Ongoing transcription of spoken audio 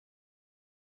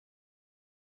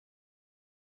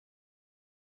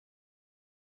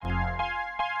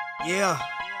Yeah.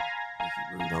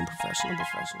 Rude, unprofessional,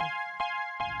 professional.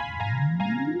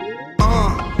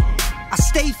 I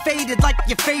stay faded like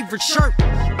your favorite shirt,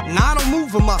 and I don't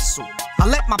move a muscle. I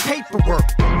let my paper work.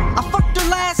 I fucked her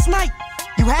last night.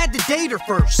 You had to date her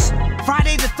first.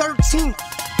 Friday the 13th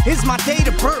is my date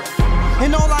of birth.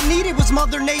 And all I needed was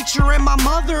Mother Nature and my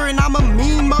mother. And I'm a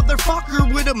mean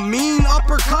motherfucker with a mean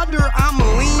uppercutter. I'm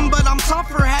lean, but I'm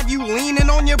tougher. Have you leaning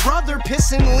on your brother?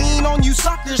 Pissing lean on you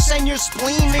suckers. Send your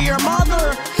spleen to your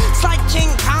mother. It's like King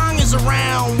Kong is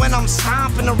around when I'm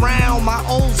stomping around my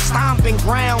old stomping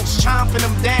grounds, chomping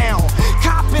them down.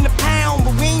 Copping a pound,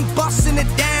 but we ain't busting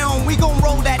it down. We gon'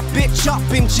 roll that bitch up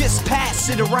and just pass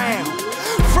it around.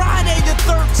 Friday the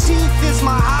 13th is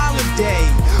my holiday.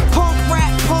 Punk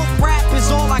rap is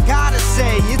all I gotta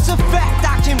say. It's a fact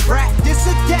I can rap this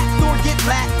a death or get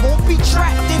lapped. Won't be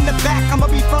trapped in the back, I'ma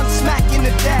be front smack in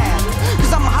the dab.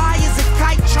 Cause I'm high as a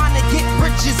kite trying to get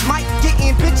riches. Might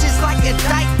getting bitches like a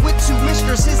dyke with two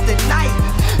mistresses tonight.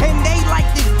 And they like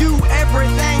to do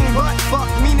everything but fuck,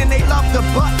 meaning they love the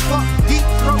butt fuck, deep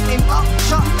throat and up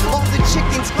chuck. All the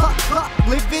chickens cluck cluck,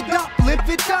 live it up, live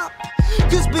it up.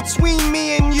 Cause between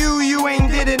me and you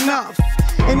ain't did enough.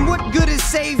 And what good is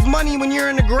save money when you're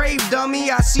in the grave,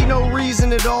 dummy? I see no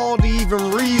reason at all to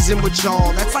even reason with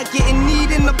y'all. That's like getting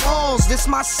kneed in the balls. This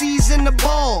my season to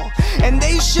ball. And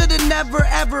they should've never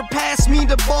ever passed me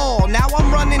the ball. Now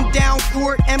I'm running down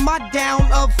court. Am I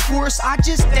down? Of course. I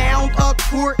just downed a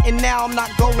court and now I'm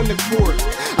not going to court.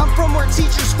 I'm from where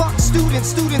teachers fuck students,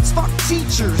 students fuck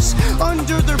teachers.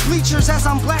 Under their bleachers as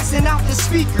I'm blasting out the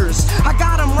speakers. I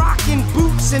got them rocking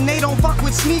boots and they don't fuck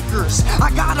with sneakers. I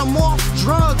got them off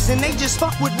drugs and they just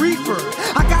fuck with reefer.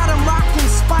 I got them rocking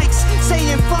spikes,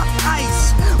 saying fuck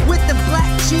ice. With the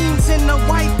black jeans and the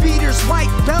white beaters.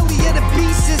 White belly of the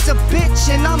beast is a bitch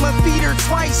and I'ma feed her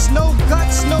twice. No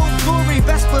guts, no glory,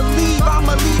 best believe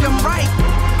I'ma lead them right.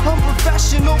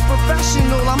 Unprofessional,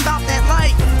 professional, I'm about that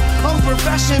life.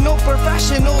 Unprofessional,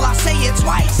 professional, I say it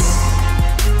twice.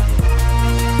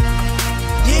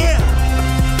 Yeah.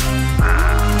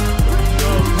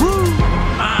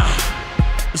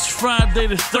 It's Friday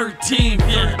the 13th.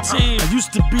 I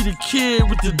used to be the kid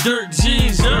with the dirt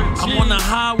jeans. I'm on the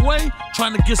highway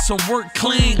trying to get some work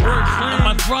clean. In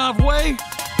my driveway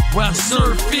where I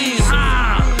serve fiends.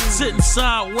 Sitting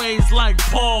sideways like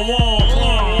Paul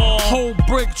Wall. Whole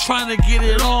brick trying to get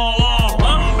it all off.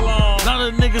 Now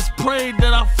the niggas pray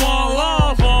that I fall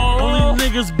off. Only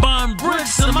niggas buying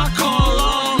bricks in my car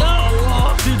long.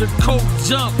 See the coke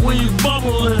jump when you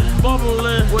bubble it.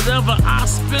 Whatever I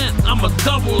spent, I'ma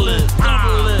double it.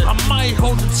 I might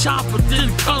hold the chopper,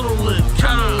 then cuddle it.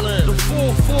 The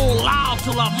 4-4 loud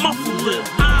till I muffle it.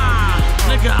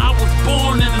 Nigga, I was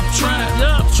born in the